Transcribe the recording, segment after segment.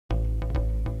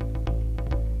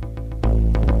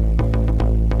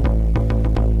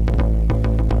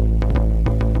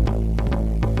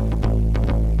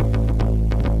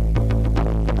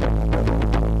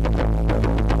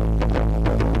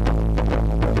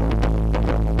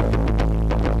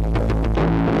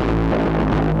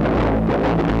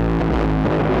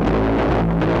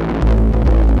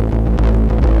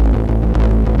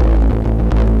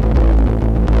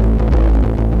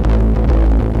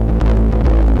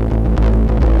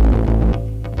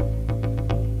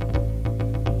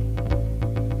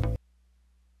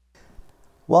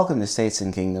Welcome to States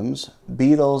and Kingdoms,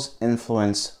 Beatles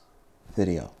influence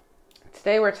video.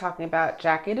 Today we're talking about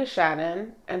Jackie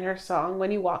DeShannon and her song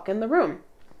When You Walk in the Room.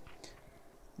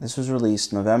 This was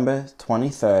released November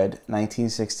 23rd,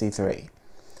 1963,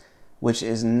 which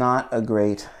is not a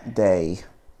great day.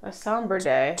 A somber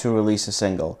day. To release a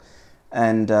single.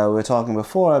 And we were talking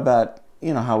before about,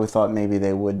 how we thought maybe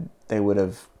they would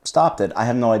have stopped it. I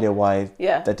have no idea why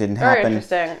that didn't happen. Very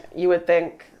interesting. You would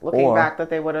think, looking back,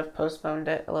 that they would have postponed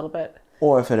it a little bit.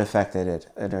 Or if it affected it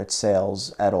and its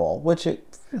sales at all, which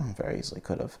it very easily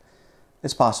could have.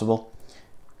 It's possible.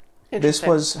 This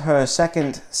was her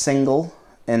second single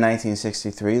in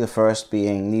 1963, the first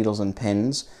being Needles and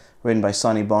Pins, written by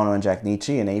Sonny Bono and Jack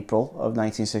Nitzsche in April of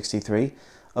 1963.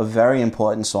 A very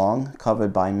important song,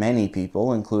 covered by many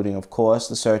people, including, of course,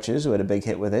 the Searchers, who had a big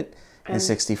hit with it in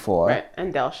 64. Right,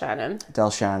 and DeShannon.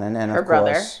 DeShannon, and her of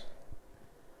brother. Course...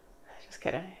 Just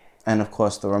kidding. And, of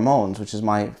course, the Ramones, which is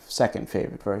my second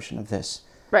favorite version of this.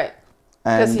 Right.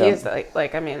 Because he is,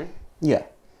 yeah,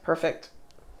 perfect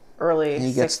early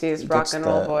 60s rock and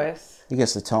roll voice. He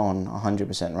gets the tone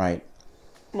 100% right.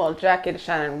 Well, Jackie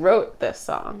DeShannon wrote this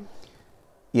song.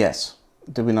 Yes.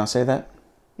 Did we not say that?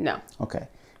 No. Okay.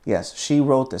 Yes, she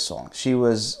wrote this song. She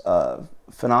was a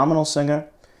phenomenal singer,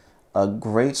 a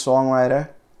great songwriter.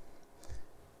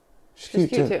 She's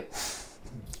cute too.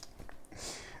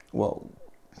 Well.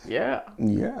 Yeah.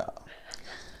 Yeah.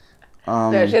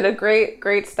 No, she had a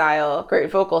great style, great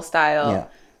vocal style. Yeah.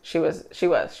 She was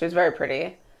very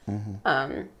pretty.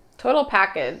 Mm-hmm. Total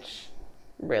package,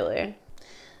 really.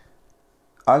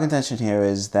 Our contention here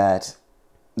is that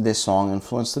this song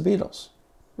influenced the Beatles.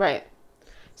 Right.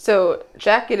 So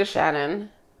Jackie DeShannon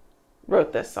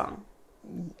wrote this song.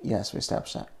 Yes, we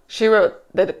established that. She wrote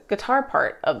the guitar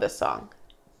part of this song.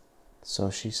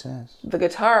 So she says. The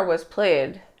guitar was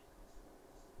played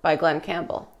by Glenn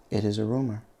Campbell. It is a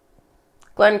rumor.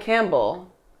 Glenn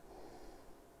Campbell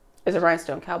is a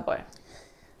rhinestone cowboy.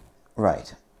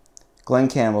 Right. Glenn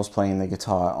Campbell's playing the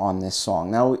guitar on this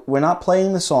song. Now, we're not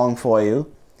playing the song for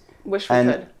you. Wish we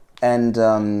could. And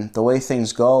the way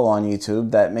things go on YouTube,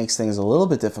 that makes things a little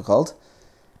bit difficult.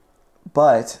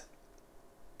 But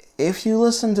if you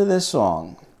listen to this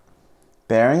song,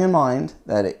 bearing in mind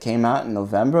that it came out in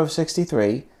November of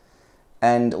 '63,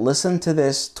 and listen to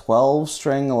this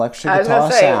 12-string electric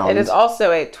guitar sound. It is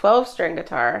also a 12-string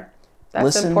guitar.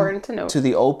 That's important to note. Listen to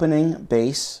the opening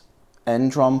bass and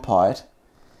drum part,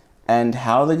 and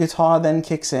how the guitar then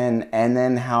kicks in, and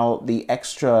then how the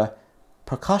extra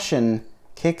percussion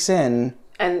kicks in.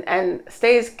 And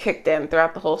stays kicked in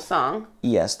throughout the whole song.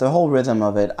 Yes, the whole rhythm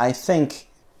of it. I think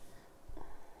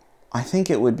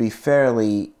it would be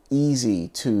fairly easy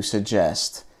to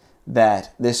suggest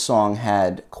that this song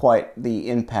had quite the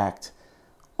impact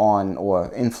on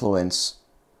or influence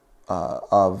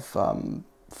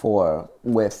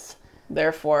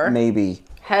Therefore, maybe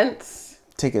hence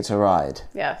Ticket to Ride.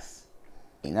 Yes.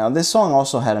 Now, this song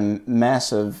also had a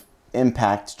massive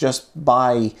impact just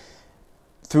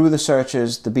through the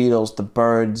Searchers, the Beatles, the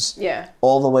Byrds,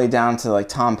 all the way down to like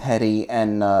Tom Petty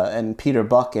and Peter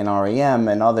Buck in REM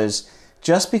and others,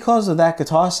 just because of that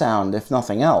guitar sound, if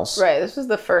nothing else. Right. This was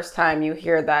the first time you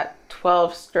hear that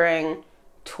 12-string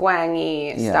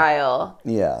twangy style.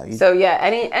 Yeah. So yeah,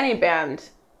 any band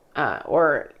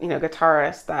or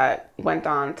guitarist that went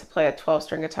on to play a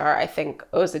 12-string guitar, I think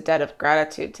owes a debt of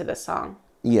gratitude to this song.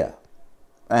 Yeah.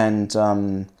 And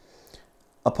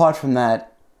apart from that,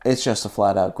 it's just a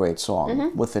flat-out great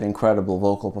song with an incredible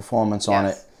vocal performance on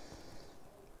it.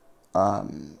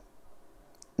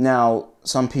 Now,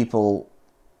 some people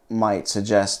might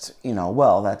suggest,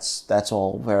 well, that's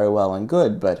all very well and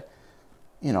good, but,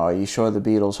 are you sure the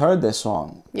Beatles heard this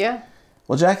song? Yeah.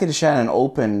 Well, Jackie DeShannon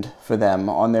opened for them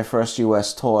on their first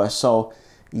U.S. tour, so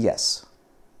yes,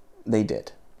 they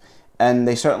did. And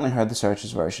they certainly heard the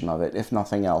Searchers' version of it, if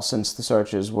nothing else, since the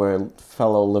Searchers were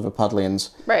fellow Liverpudlians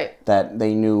that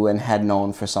they knew and had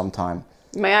known for some time.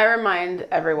 May I remind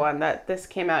everyone that this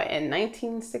came out in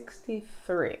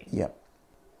 1963. Yep.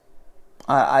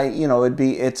 I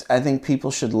think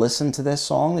people should listen to this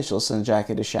song. They should listen to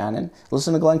Jackie DeShannon.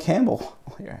 Listen to Glenn Campbell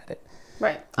while you're at it.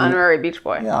 Right. Honorary Beach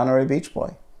Boy. Yeah, Honorary Beach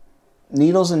Boy.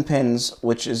 Needles and Pins,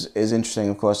 which is interesting,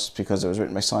 of course, because it was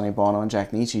written by Sonny Bono and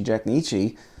Jack Nitzsche. Jack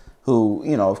Nitzsche, who,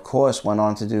 of course, went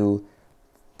on to do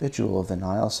the Jewel of the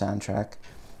Nile soundtrack.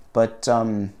 But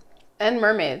and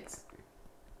Mermaids.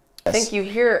 Yes. I think you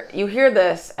hear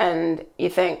this and you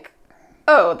think,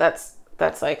 oh, that's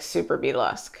like super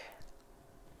Beatlesque.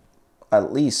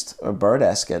 At least, or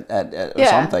Bird-esque or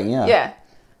something, yeah. Yeah.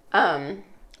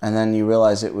 And then you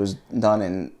realize it was done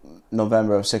in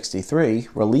November of 63,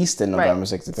 released in November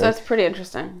 63. So that's pretty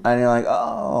interesting. And you're like,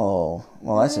 oh,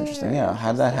 well, that's interesting. Yeah,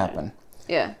 how'd that happen?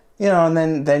 Yeah. You know,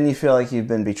 and then you feel like you've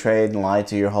been betrayed and lied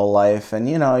to your whole life. And,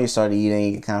 you know, you start eating,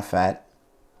 you get kind of fat.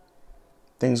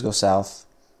 Things go south.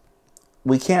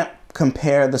 We can't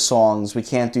compare the songs. We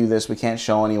can't do this. We can't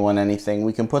show anyone anything.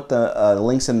 We can put the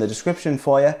links in the description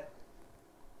for you,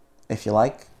 if you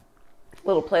like.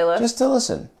 Little playlist. Just to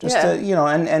listen. Just to, you know,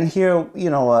 and hear, you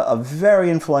know, a very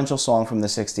influential song from the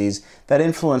 60s that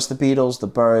influenced the Beatles, the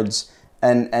Byrds,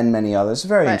 and many others.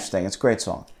 Very interesting. It's a great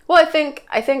song. Well, I think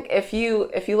if you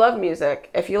love music,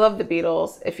 if you love the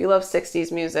Beatles, if you love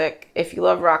 60s music, if you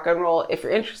love rock and roll, if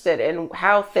you're interested in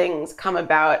how things come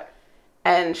about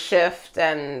and shift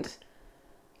and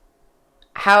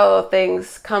how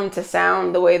things come to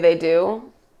sound the way they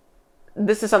do,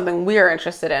 this is something we are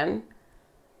interested in.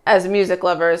 As music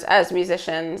lovers, as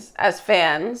musicians, as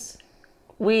fans,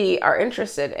 we are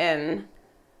interested in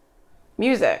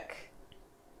music.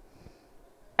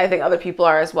 I think other people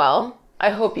are as well. I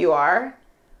hope you are.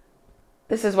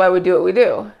 This is why we do what we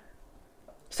do.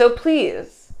 So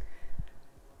please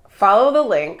follow the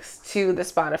links to the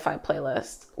Spotify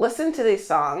playlist. Listen to these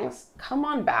songs. Come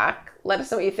on back. Let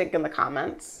us know what you think in the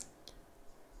comments.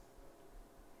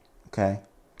 Okay.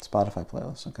 Spotify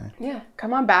playlist. Okay. Yeah.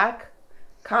 Come on back.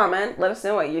 Comment. Let us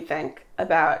know what you think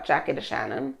about Jackie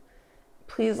DeShannon.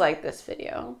 Please like this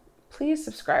video. Please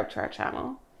subscribe to our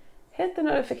channel. Hit the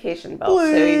notification bell.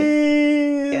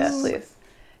 Please.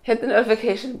 Hit the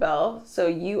notification bell so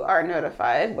you are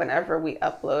notified whenever we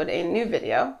upload a new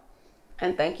video.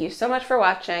 And thank you so much for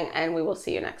watching, and we will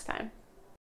see you next time.